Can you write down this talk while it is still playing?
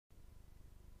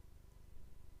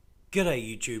G'day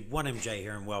YouTube, 1MJ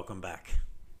here and welcome back.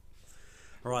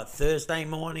 Alright, Thursday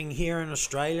morning here in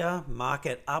Australia,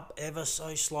 market up ever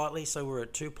so slightly, so we're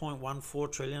at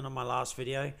 2.14 trillion on my last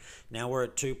video. Now we're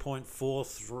at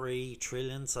 2.43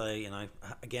 trillion, so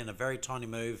again a very tiny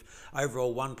move.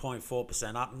 Overall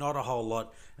 1.4% up, not a whole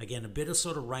lot. Again, a bit of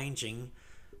sort of ranging,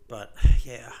 but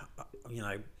yeah,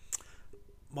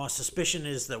 my suspicion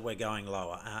is that we're going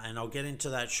lower, and I'll get into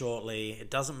that shortly. It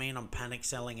doesn't mean I'm panic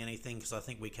selling anything because I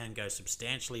think we can go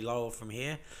substantially lower from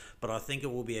here, but I think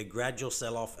it will be a gradual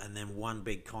sell-off and then one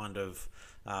big kind of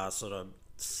sort of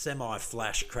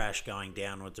semi-flash crash going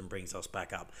downwards and brings us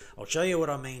back up. I'll show you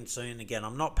what I mean soon. Again,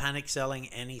 I'm not panic selling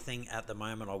anything at the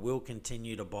moment. I will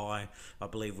continue to buy. I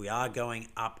believe we are going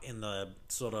up in the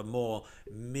sort of more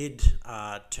mid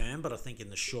term, but I think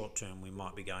in the short term we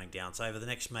might be going down. So over the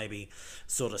next maybe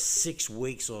sort of 6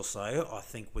 weeks or so, I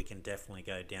think we can definitely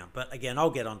go down. But again, I'll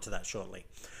get onto that shortly.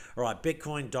 All right,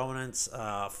 Bitcoin dominance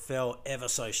fell ever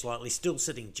so slightly, still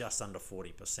sitting just under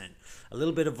 40%. A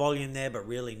little bit of volume there, but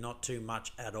really not too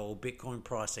much at all. Bitcoin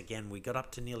price, again, we got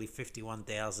up to nearly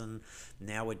 51,000.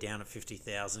 Now we're down at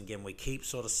 50,000. Again, we keep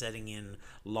sort of setting in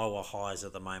lower highs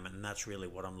at the moment, and that's really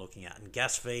what I'm looking at. And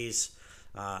gas fees,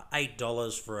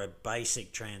 $8 for a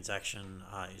basic transaction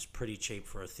is pretty cheap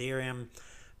for Ethereum,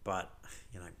 but,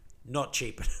 not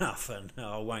cheap enough, and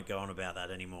I won't go on about that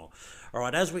anymore. All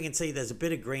right, as we can see, there's a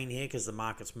bit of green here because the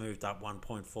market's moved up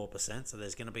 1.4%, so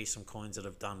there's going to be some coins that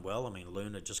have done well. I mean,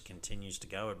 Luna just continues to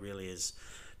go. It really is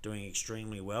doing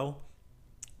extremely well.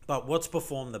 But what's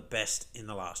performed the best in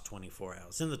the last 24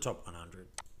 hours in the top 100?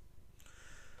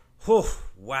 Whew,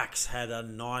 Wax had a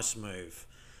nice move.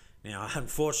 Now,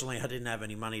 unfortunately, I didn't have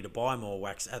any money to buy more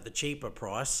Wax at the cheaper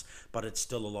price, but it's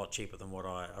still a lot cheaper than what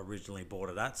I originally bought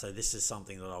it at. So this is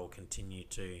something that I will continue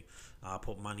to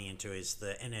put money into. Is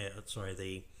the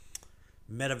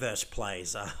metaverse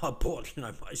plays. I bought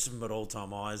most of them at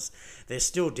all-time highs. They're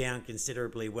still down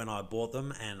considerably when I bought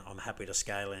them, and I'm happy to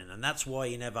scale in. And that's why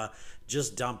you never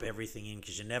just dump everything in,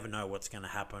 because you never know what's going to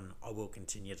happen. I will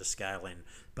continue to scale in,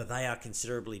 but they are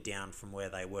considerably down from where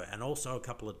they were. And also a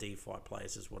couple of DeFi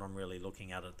plays is what I'm really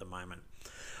looking at the moment.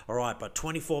 All right, but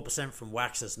 24% from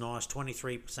Wax is nice.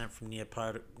 23% from Near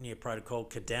Protocol.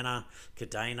 Cadena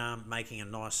making a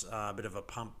nice bit of a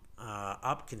pump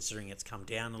up, considering it's come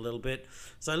down a little bit.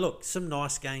 So look, some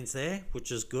nice gains there,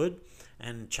 which is good.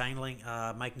 And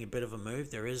Chainlink making a bit of a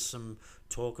move. There is some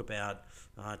talk about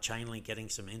Chainlink getting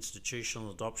some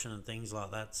institutional adoption and things like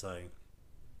that. So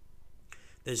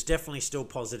there's definitely still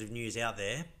positive news out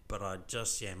there, but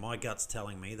my gut's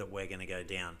telling me that we're going to go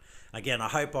down. Again, I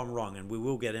hope I'm wrong, and we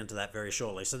will get into that very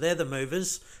shortly. So they're the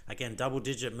movers. Again,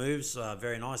 double-digit moves,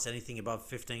 very nice. Anything above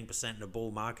 15% in a bull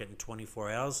market in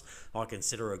 24 hours, I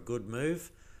consider a good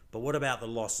move. But what about the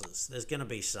losses? There's going to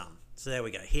be some. So there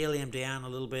we go. Helium down a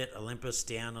little bit. Olympus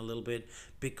down a little bit.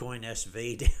 Bitcoin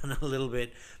SV down a little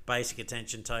bit. Basic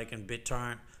attention token,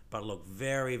 BitTorrent. But look,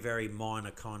 very, very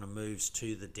minor kind of moves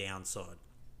to the downside.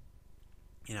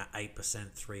 8%,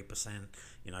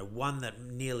 3%, one that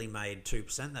nearly made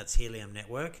 2%, that's Helium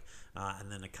Network, and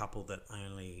then a couple that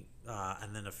only,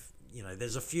 and then,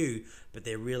 there's a few, but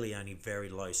they're really only very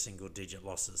low single-digit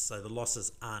losses, so the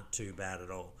losses aren't too bad at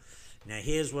all. Now,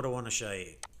 here's what I want to show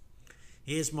you.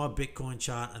 Here's my Bitcoin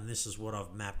chart, and this is what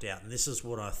I've mapped out, and this is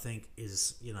what I think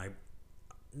is,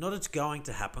 not it's going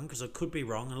to happen, because I could be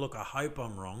wrong, and look, I hope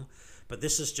I'm wrong, but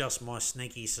this is just my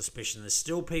sneaky suspicion. There's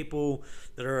still people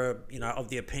that are, of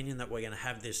the opinion that we're going to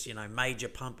have this, major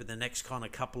pump in the next kind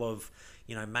of couple of,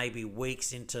 maybe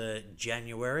weeks into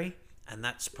January. And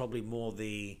that's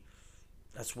probably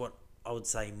that's what I would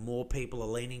say more people are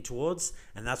leaning towards.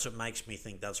 And that's what makes me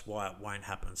think that's why it won't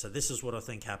happen. So this is what I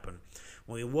think happened.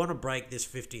 When we want to break this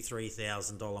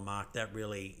 $53,000 mark, that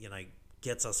really,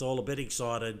 gets us all a bit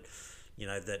excited,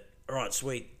 that, all right,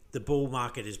 sweet. The bull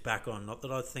market is back on. Not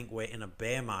that I think we're in a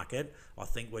bear market. I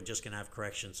think we're just going to have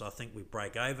corrections. So I think we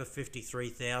break over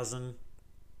 53,000,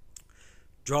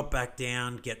 drop back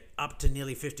down, get up to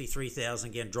nearly 53,000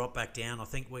 again, drop back down. I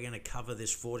think we're going to cover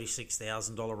this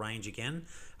 $46,000 range again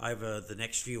over the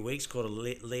next few weeks, kind of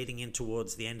leading in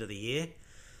towards the end of the year.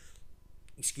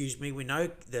 Excuse me. We know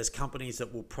there's companies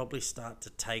that will probably start to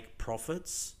take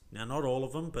profits. Now, not all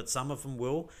of them, but some of them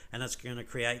will, and it's going to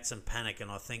create some panic.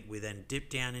 And I think we then dip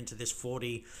down into this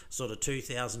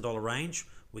 $2,000 range.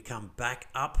 We come back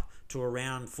up to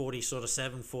around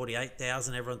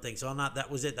 48,000. Everyone thinks, oh no, that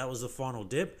was it. That was the final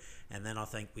dip. And then I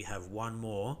think we have one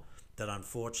more that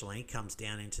unfortunately comes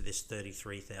down into this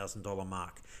 $33,000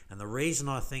 mark. And the reason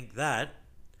I think that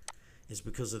is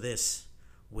because of this.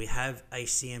 We have a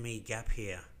CME gap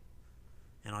here.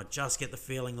 And I just get the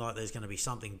feeling like there's going to be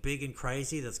something big and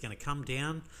crazy that's going to come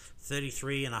down,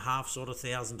 33 and a half sort of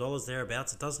 $1,000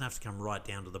 thereabouts. It doesn't have to come right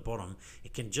down to the bottom.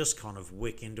 It can just kind of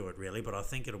wick into it really, but I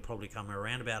think it'll probably come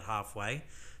around about halfway.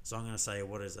 So I'm going to say,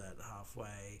 what is that,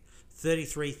 halfway?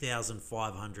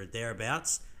 33,500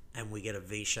 thereabouts, and we get a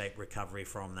V-shaped recovery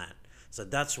from that. So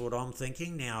that's what I'm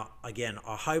thinking. Now, again,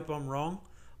 I hope I'm wrong.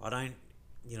 I don't,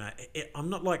 I'm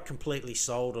not like completely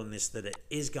sold on this that it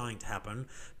is going to happen,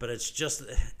 but it's just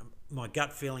my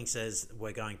gut feeling says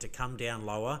we're going to come down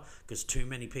lower because too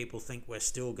many people think we're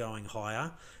still going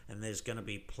higher, and there's going to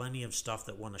be plenty of stuff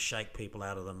that want to shake people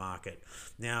out of the market.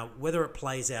 Now, whether it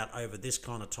plays out over this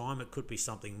kind of time, it could be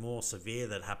something more severe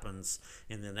that happens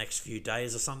in the next few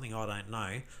days or something, I don't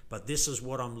know, but this is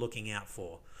what I'm looking out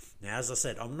for. Now, as I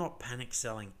said, I'm not panic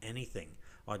selling anything.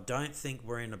 I don't think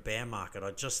we're in a bear market.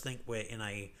 I just think we're in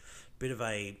a bit of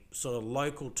a sort of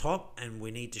local top, and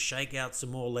we need to shake out some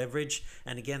more leverage.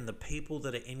 And again, the people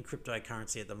that are in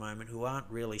cryptocurrency at the moment who aren't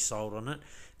really sold on it,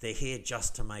 they're here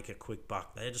just to make a quick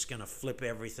buck. They're just going to flip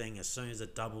everything as soon as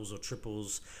it doubles or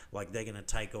triples, like they're going to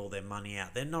take all their money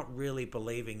out. They're not really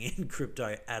believing in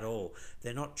crypto at all.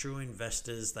 They're not true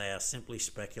investors. They are simply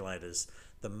speculators.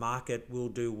 The market will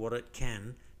do what it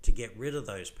can to get rid of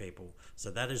those people. So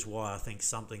that is why I think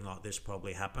something like this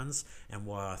probably happens, and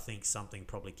why I think something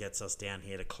probably gets us down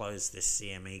here to close this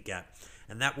CME gap.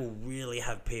 And that will really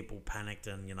have people panicked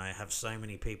and, have so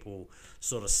many people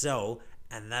sort of sell.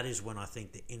 And that is when I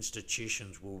think the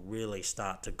institutions will really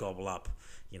start to gobble up,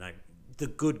 the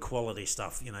good quality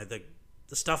stuff,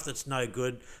 the stuff that's no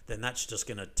good, then that's just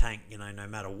going to tank, no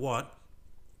matter what.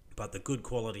 But the good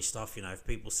quality stuff, if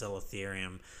people sell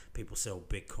Ethereum, people sell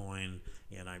Bitcoin,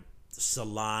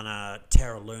 Solana,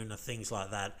 Terra Luna, things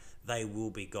like that, they will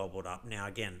be gobbled up. Now,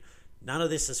 again, none of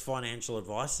this is financial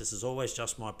advice. This is always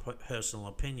just my personal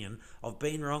opinion. I've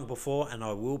been wrong before, and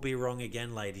I will be wrong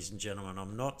again, ladies and gentlemen.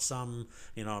 I'm not some,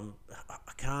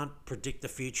 I can't predict the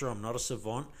future. I'm not a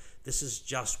savant. This is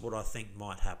just what I think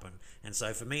might happen. And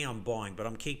so for me, I'm buying, but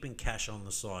I'm keeping cash on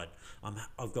the side.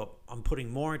 I'm putting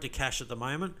more into cash at the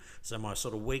moment. So my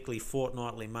sort of weekly,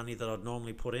 fortnightly money that I'd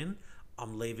normally put in,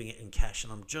 I'm leaving it in cash,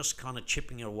 and I'm just kind of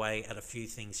chipping away at a few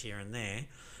things here and there.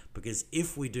 Because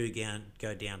if we do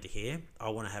go down to here, I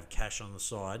want to have cash on the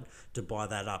side to buy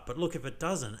that up. But look, if it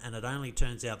doesn't, and it only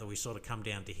turns out that we sort of come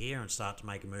down to here and start to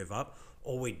make a move up,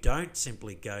 or we don't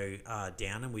simply go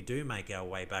down and we do make our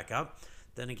way back up,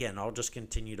 then again, I'll just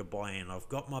continue to buy in. I've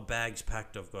got my bags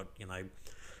packed. I've got,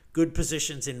 good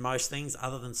positions in most things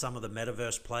other than some of the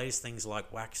metaverse plays, things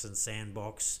like Wax and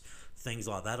Sandbox, things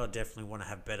like that. I definitely want to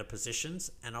have better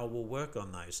positions, and I will work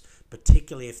on those,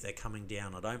 particularly if they're coming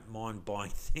down. I don't mind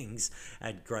buying things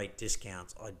at great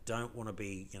discounts. I don't want to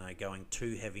be, going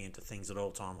too heavy into things at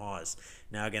all-time highs.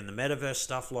 Now, again, the metaverse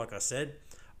stuff, like I said,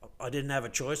 I didn't have a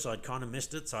choice. I'd kind of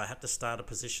missed it, so I had to start a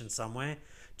position somewhere.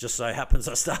 Just so happens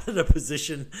I started a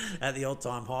position at the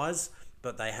all-time highs,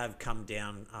 but they have come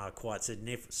down quite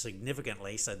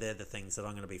significantly, so they're the things that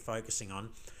I'm going to be focusing on,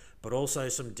 but also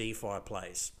some DeFi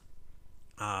plays.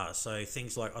 So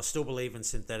things like, I still believe in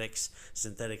synthetics.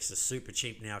 Synthetics is super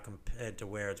cheap now compared to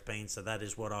where it's been, so that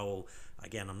is what I will,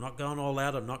 again, I'm not going all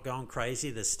out, I'm not going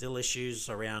crazy. There's still issues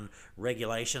around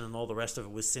regulation and all the rest of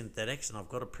it with synthetics, and I've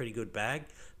got a pretty good bag,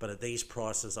 but at these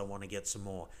prices I want to get some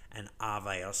more. And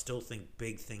Aave, I still think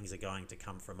big things are going to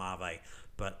come from Aave,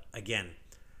 but again,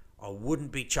 I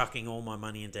wouldn't be chucking all my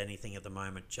money into anything at the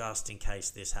moment just in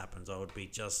case this happens. I would be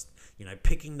just,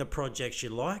 picking the projects you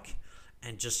like,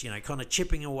 and just, kind of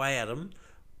chipping away at them,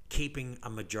 keeping a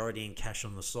majority in cash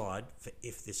on the side for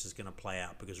if this is going to play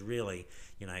out. Because really,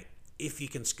 if you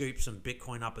can scoop some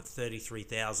Bitcoin up at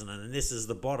 33,000 and this is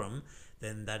the bottom,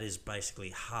 then that is basically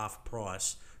half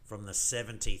price from the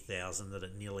 70,000 that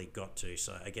it nearly got to.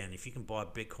 So again, if you can buy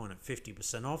Bitcoin at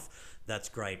 50% off, that's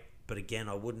great. But again,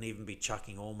 I wouldn't even be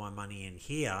chucking all my money in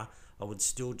here. I would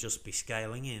still just be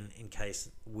scaling in case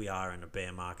we are in a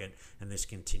bear market and this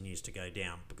continues to go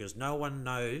down, because no one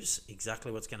knows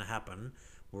exactly what's going to happen.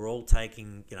 We're all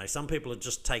taking, some people are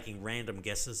just taking random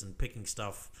guesses and picking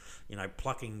stuff,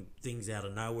 plucking things out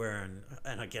of nowhere.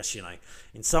 And I guess,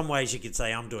 in some ways you could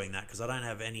say I'm doing that because I don't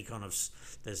have any kind of,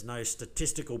 there's no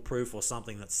statistical proof or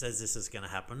something that says this is going to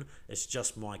happen. It's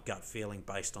just my gut feeling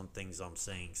based on things I'm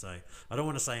seeing. So I don't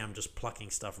want to say I'm just plucking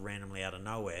stuff randomly out of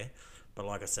nowhere. But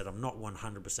like I said, I'm not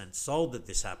 100% sold that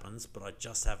this happens, but I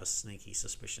just have a sneaky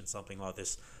suspicion something like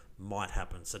this might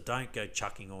happen. So don't go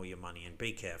chucking all your money in.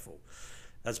 Be careful.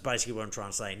 That's basically what I'm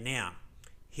trying to say. Now,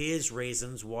 here's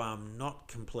reasons why I'm not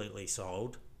completely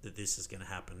sold that this is going to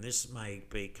happen. This may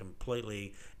be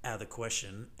completely out of the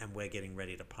question, and we're getting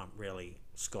ready to pump really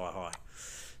sky high.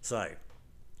 So,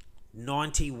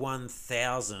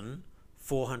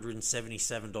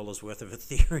 $91,477 worth of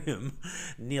Ethereum,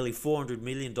 nearly $400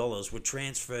 million, were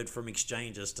transferred from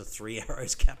exchanges to Three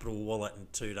Arrows Capital Wallet in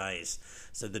 2 days.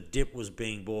 So the dip was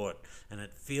being bought, and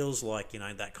it feels like,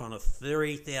 that kind of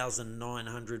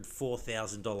 $3,900,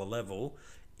 $4,000 level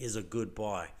is a good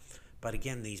buy. But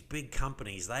again, these big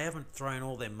companies, they haven't thrown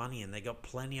all their money in. They got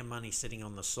plenty of money sitting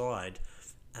on the side,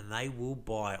 and they will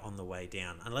buy on the way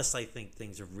down unless they think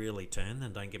things have really turned.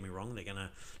 And don't get me wrong, they're going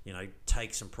to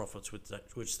take some profits with that,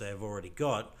 which they've already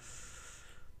got.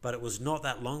 But it was not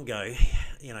that long ago,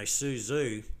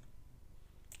 Suzu,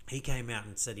 he came out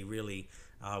and said he really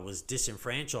was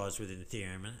disenfranchised with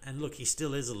Ethereum, and look, he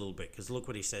still is a little bit, because look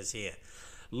what he says here.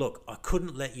 Look, I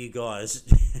couldn't let you guys,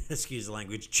 excuse the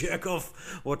language, jerk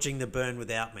off watching the burn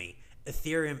without me.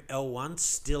 Ethereum L1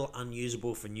 still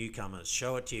unusable for newcomers.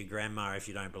 Show it to your grandma if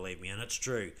you don't believe me. And it's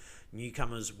true.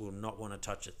 Newcomers will not want to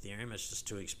touch Ethereum. It's just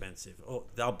too expensive. Or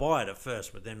they'll buy it at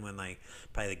first, but then when they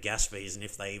pay the gas fees, and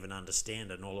if they even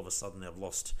understand it, and all of a sudden they've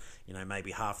lost,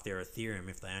 maybe half their Ethereum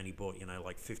if they only bought,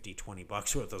 like 50, 20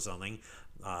 bucks worth or something,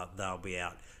 they'll be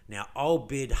out. Now, I'll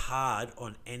bid hard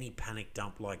on any panic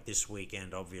dump like this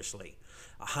weekend, obviously.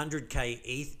 100k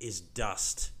ETH is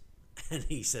dust. And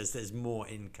he says there's more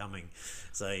incoming.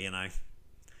 So,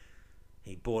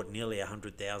 he bought nearly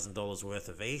 $100,000 worth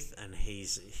of ETH, and he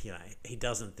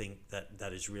doesn't think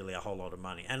that is really a whole lot of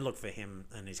money. And look, for him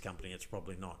and his company, it's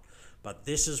probably not. But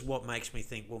this is what makes me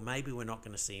think, well, maybe we're not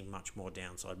going to see much more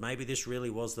downside. Maybe this really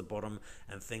was the bottom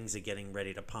and things are getting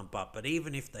ready to pump up. But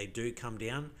even if they do come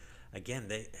down,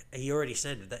 again, he already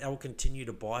said that they'll continue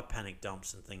to buy panic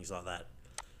dumps and things like that.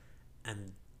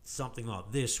 And something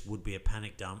like this would be a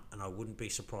panic dump, and I wouldn't be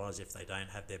surprised if they don't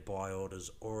have their buy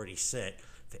orders already set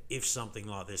for if something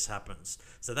like this happens.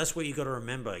 So that's what you got to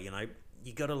remember. You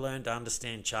got to learn to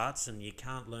understand charts, and you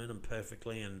can't learn them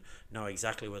perfectly and know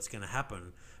exactly what's going to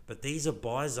happen. But these are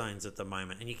buy zones at the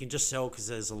moment, and you can just sell because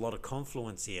there's a lot of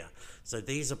confluence here. So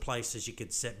these are places you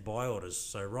could set buy orders.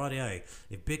 So rightio,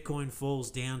 if Bitcoin falls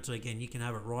down to, again, you can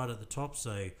have it right at the top,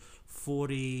 so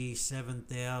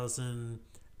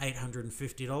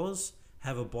 $47,850,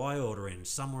 have a buy order in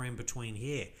somewhere in between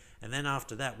here. And then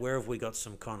after that, where have we got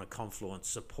some kind of confluence,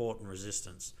 support and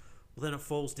resistance? Well, then it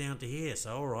falls down to here.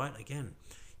 So all right, again,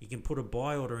 you can put a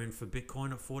buy order in for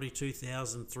Bitcoin at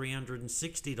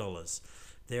 $42,360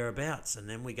 thereabouts. And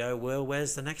then we go, well,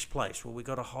 where's the next place? Well, we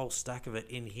got a whole stack of it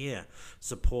in here,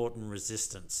 support and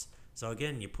resistance. So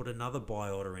again, you put another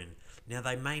buy order in. Now,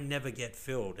 they may never get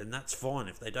filled, and that's fine.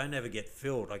 If they don't ever get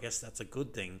filled, I guess that's a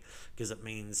good thing, because it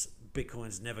means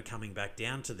Bitcoin's never coming back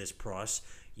down to this price.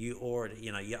 You're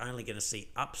only going to see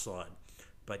upside.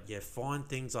 But you find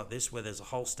things like this where there's a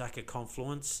whole stack of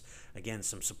confluence. Again,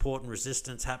 some support and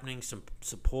resistance happening, some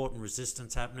support and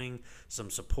resistance happening, some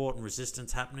support and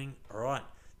resistance happening. All right,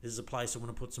 this is a place I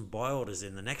want to put some buy orders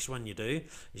in. The next one you do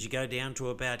is you go down to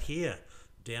about here,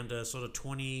 down to sort of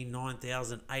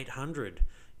 29,800,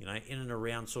 in and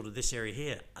around sort of this area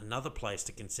here. Another place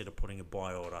to consider putting a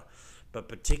buy order. But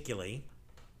particularly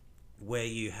where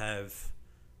you have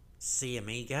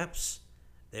CME gaps,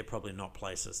 they're probably not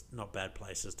bad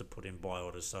places to put in buy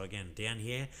orders. So again, down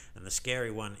here, and the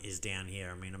scary one is down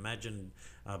here. I mean, imagine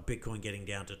Bitcoin getting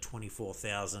down to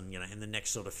 24,000, in the next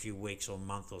sort of few weeks or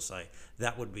month or so.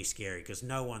 That would be scary because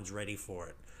no one's ready for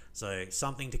it. So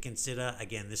something to consider.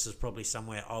 Again, this is probably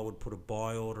somewhere I would put a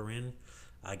buy order in.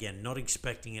 Again, not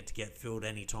expecting it to get filled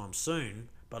anytime soon,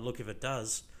 but look, if it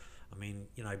does, I mean,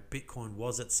 Bitcoin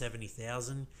was at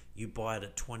 70,000. You buy it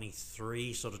at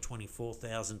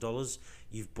 $24,000.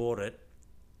 You've bought it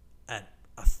at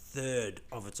a third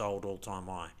of its old all-time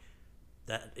high.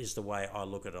 That is the way I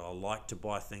look at it. I like to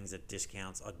buy things at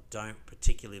discounts. I don't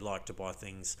particularly like to buy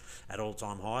things at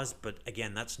all-time highs. But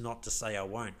again, that's not to say I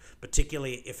won't.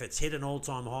 Particularly if it's hit an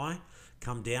all-time high,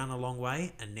 come down a long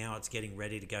way, and now it's getting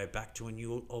ready to go back to a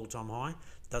new all-time high.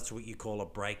 That's what you call a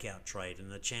breakout trade.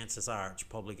 And the chances are it's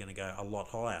probably going to go a lot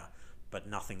higher. But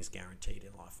nothing's guaranteed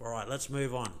in life. All right, let's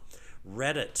move on.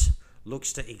 Reddit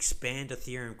looks to expand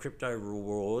Ethereum crypto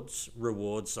rewards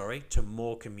to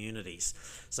more communities.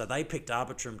 So they picked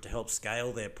Arbitrum to help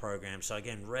scale their program. So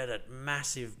again, Reddit,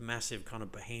 massive kind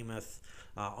of behemoth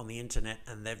on the internet,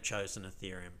 and they've chosen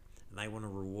Ethereum. And they want to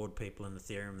reward people in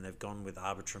Ethereum, and they've gone with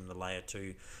Arbitrum, the layer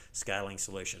 2 scaling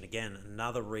solution. Again,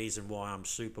 another reason why I'm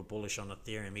super bullish on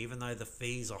Ethereum. Even though the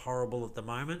fees are horrible at the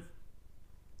moment,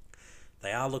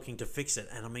 they are looking to fix it.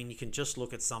 And I mean, you can just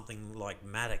look at something like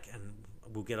Matic, and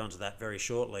we'll get onto that very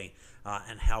shortly,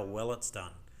 and how well it's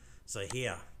done. So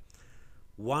here,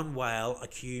 one whale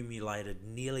accumulated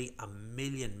nearly $1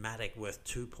 million Matic worth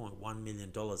 $2.1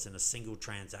 million in a single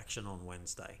transaction on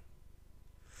Wednesday.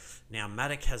 Now,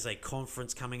 Matic has a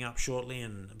conference coming up shortly,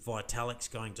 and Vitalik's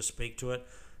going to speak to it.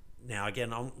 Now,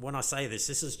 again, when I say this,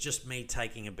 this is just me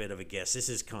taking a bit of a guess. This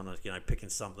is kind of, picking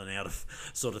something out of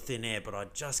sort of thin air, but I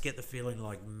just get the feeling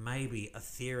like maybe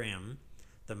Ethereum,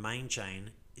 the main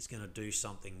chain, is going to do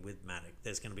something with Matic.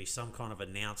 There's going to be some kind of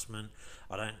announcement.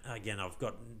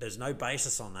 There's no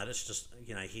basis on that. It's just,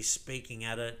 he's speaking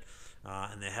at it,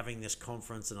 and they're having this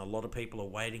conference, and a lot of people are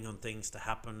waiting on things to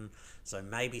happen. So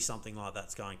maybe something like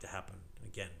that's going to happen.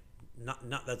 Again,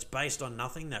 that's based on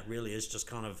nothing. That really is just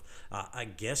kind of a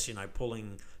guess,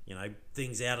 pulling,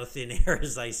 things out of thin air,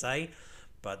 as they say.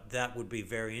 But that would be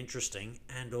very interesting.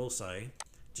 And also,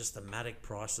 just the Matic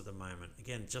price at the moment.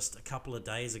 Again, just a couple of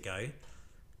days ago,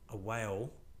 a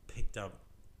whale picked up,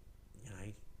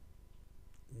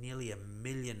 nearly 1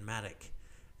 million Matic.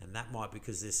 And that might be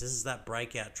because this is that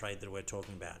breakout trade that we're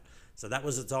talking about. So that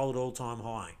was its old all-time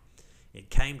high. It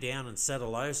came down and set a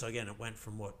low. So again, it went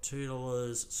from what,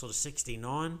 $2 sort of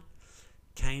 69,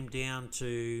 came down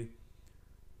to,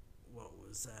 what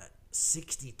was that,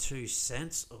 62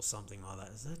 cents or something like that,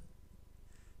 is it?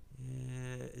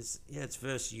 Yeah, it's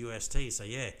versus UST. So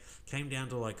yeah, came down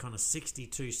to like kind of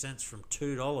 62 cents from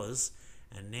 $2,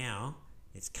 and now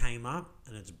it's came up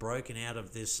and it's broken out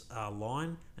of this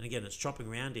line. And again, it's chopping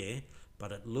around here,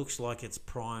 but it looks like it's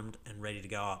primed and ready to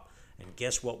go up. And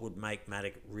guess what would make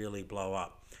Matic really blow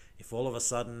up? If all of a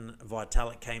sudden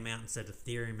Vitalik came out and said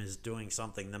Ethereum is doing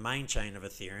something, the main chain of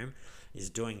Ethereum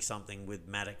is doing something with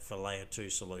Matic for layer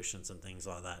 2 solutions and things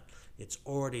like that. It's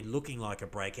already looking like a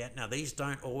breakout. Now, these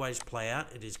don't always play out.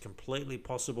 It is completely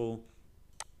possible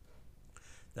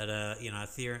that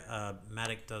Ethereum,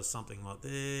 Matic does something like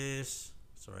this.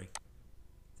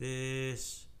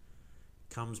 This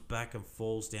comes back and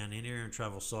falls down in here and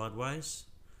travels sideways,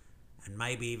 and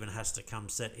maybe even has to come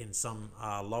set in some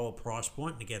lower price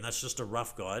point. And again, that's just a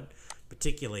rough guide,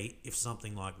 particularly if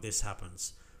something like this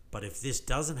happens. But if this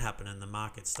doesn't happen and the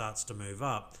market starts to move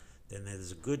up, then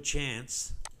there's a good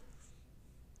chance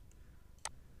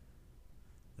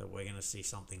that we're going to see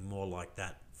something more like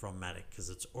that from Matic, because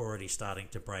it's already starting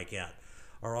to break out.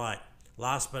 All right,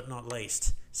 last but not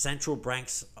least, central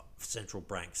banks of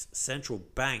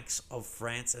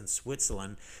France and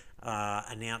Switzerland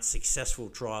announced successful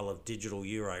trial of digital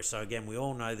euro. So again, we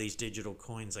all know these digital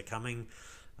coins are coming,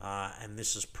 and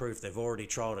this is proof they've already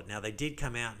trialed it. Now, they did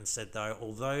come out and said, though,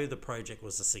 although the project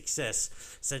was a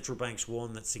success, central banks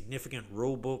warned that significant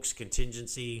rule books,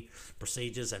 contingency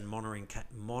procedures, and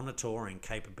monitoring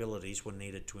capabilities were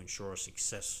needed to ensure the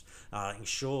success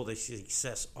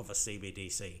of a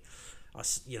CBDC.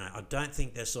 I don't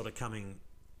think they're sort of coming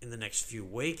in the next few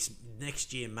weeks,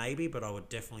 next year maybe, but I would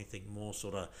definitely think more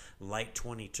sort of late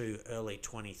 22, early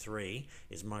 23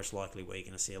 is most likely where you're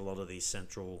going to see a lot of these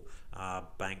central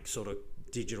bank sort of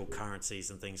digital currencies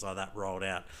and things like that rolled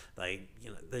out.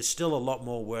 There's still a lot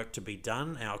more work to be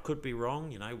done. Now, I could be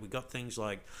wrong. We got things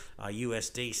like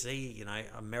USDC.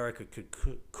 America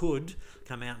could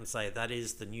come out and say that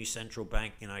is the new central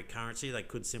bank currency. They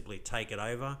could simply take it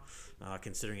over,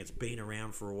 considering it's been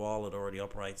around for a while. It already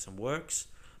operates and works.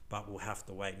 But we'll have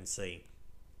to wait and see.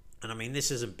 And I mean, this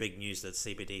isn't big news that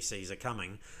CBDCs are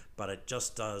coming, but it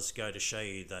just does go to show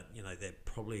you that, they're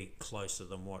probably closer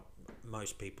than what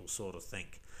most people sort of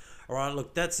think. All right,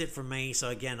 look, that's it from me. So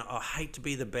again, I hate to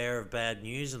be the bearer of bad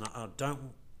news, and I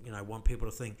don't, want people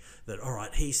to think that, all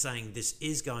right, he's saying this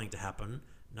is going to happen.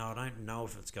 No, I don't know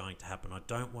if it's going to happen. I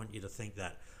don't want you to think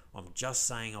that. I'm just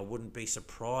saying I wouldn't be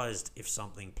surprised if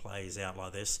something plays out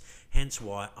like this. Hence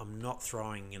why I'm not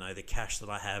throwing, the cash that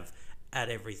I have at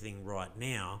everything right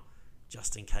now,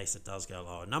 just in case it does go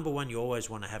lower. Number one, you always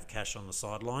want to have cash on the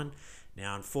sideline.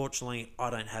 Now, unfortunately, I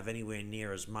don't have anywhere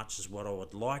near as much as what I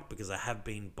would like, because I have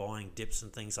been buying dips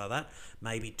and things like that,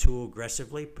 maybe too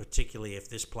aggressively, particularly if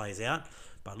this plays out.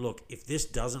 But look, if this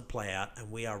doesn't play out and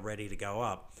we are ready to go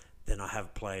up, then I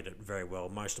have played it very well.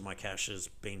 Most of my cash has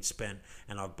been spent,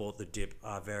 and I've bought the dip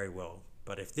very well.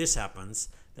 But if this happens,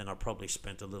 then I probably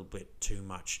spent a little bit too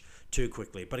much too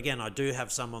quickly. But again, I do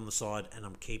have some on the side, and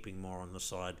I'm keeping more on the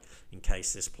side in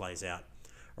case this plays out.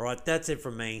 All right, that's it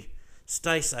from me.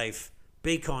 Stay safe.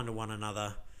 Be kind to one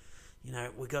another.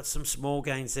 We got some small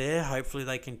gains there. Hopefully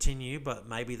they continue, but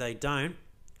maybe they don't.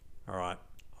 All right,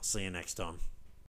 I'll see you next time.